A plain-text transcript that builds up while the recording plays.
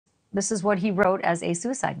This is what he wrote as a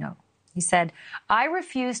suicide note. He said, "I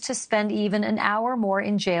refuse to spend even an hour more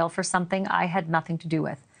in jail for something I had nothing to do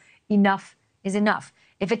with. Enough is enough.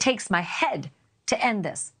 If it takes my head to end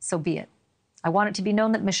this, so be it. I want it to be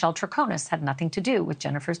known that Michelle Troconis had nothing to do with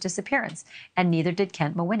Jennifer's disappearance, and neither did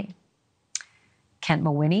Kent Mawhinney." Kent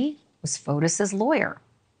Mawhinney was Fotis's lawyer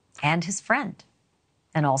and his friend,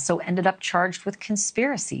 and also ended up charged with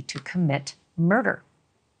conspiracy to commit murder.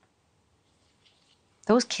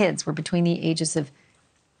 Those kids were between the ages of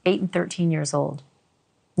 8 and 13 years old.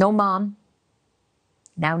 No mom,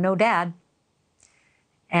 now no dad.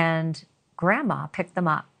 And Grandma picked them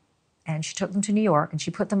up, and she took them to New York, and she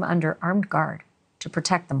put them under armed guard to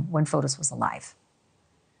protect them when Fotis was alive.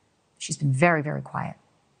 She's been very, very quiet.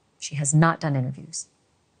 She has not done interviews.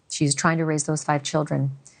 She's trying to raise those 5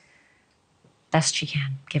 children best she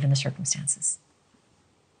can, given the circumstances.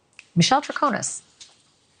 Michelle Troconis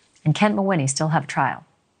and Kent Mawhinney still have a trial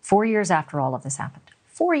 4 years after all of this happened.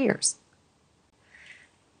 4 years.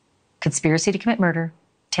 Conspiracy to commit murder,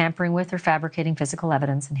 tampering with or fabricating physical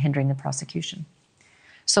evidence, and hindering the prosecution.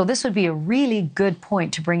 So this would be a really good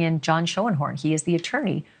point to bring in Jon Schoenhorn. He is the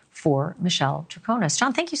attorney for Michelle Troconis.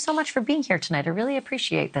 Jon, thank you so much for being here tonight. I really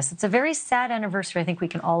appreciate this. It's a very sad anniversary. I think we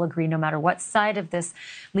can all agree, no matter what side of this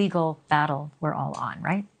legal battle we're all on,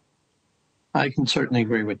 right? I can certainly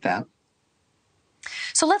agree with that.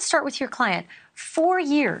 So let's start with your client. 4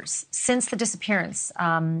 years since the disappearance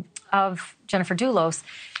of Jennifer Dulos,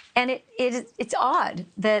 and it's odd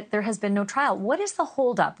that there has been no trial. What is the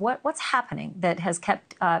holdup? What's happening that has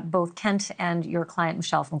kept both Kent and your client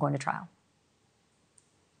Michelle from going to trial?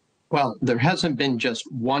 Well, there hasn't been just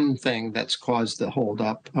one thing that's caused the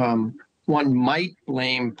holdup. One might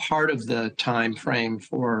blame part of the time frame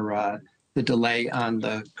for the delay on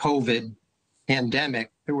the COVID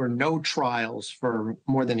pandemic. There were no trials for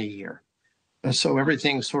more than a year. So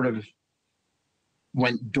everything sort of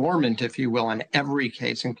went dormant, if you will, on every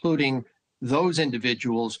case, including those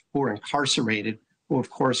individuals who are incarcerated, who, of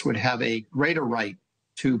course, would have a greater right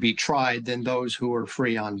to be tried than those who are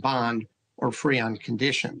free on bond or free on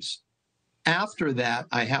conditions. After that,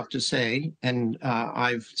 I have to say, and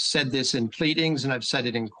I've said this in pleadings and I've said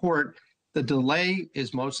it in court, the delay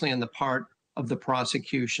is mostly on the part of the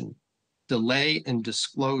prosecution. Delay in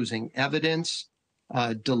disclosing evidence,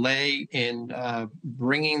 delay in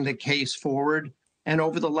bringing the case forward. And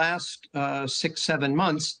over the last 6-7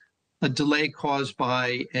 months, a delay caused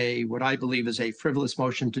by what I believe is a frivolous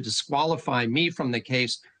motion to disqualify me from the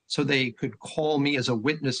case so they could call me as a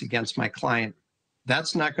witness against my client.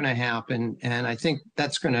 That's not going to happen. And I think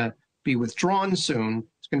that's going to be withdrawn soon.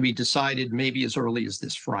 It's going to be decided maybe as early as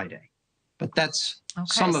this Friday. But that's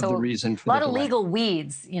some of the reason for the delay. A lot of legal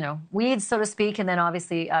weeds, weeds, so to speak, and then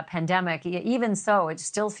obviously a pandemic. Even so, it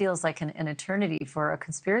still feels like an eternity for a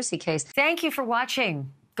conspiracy case. Thank you for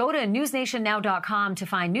watching. Go to newsnationnow.com to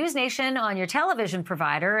find NewsNation on your television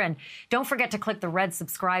provider. And don't forget to click the red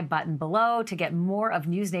subscribe button below to get more of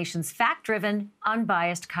NewsNation's fact-driven,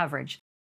 unbiased coverage.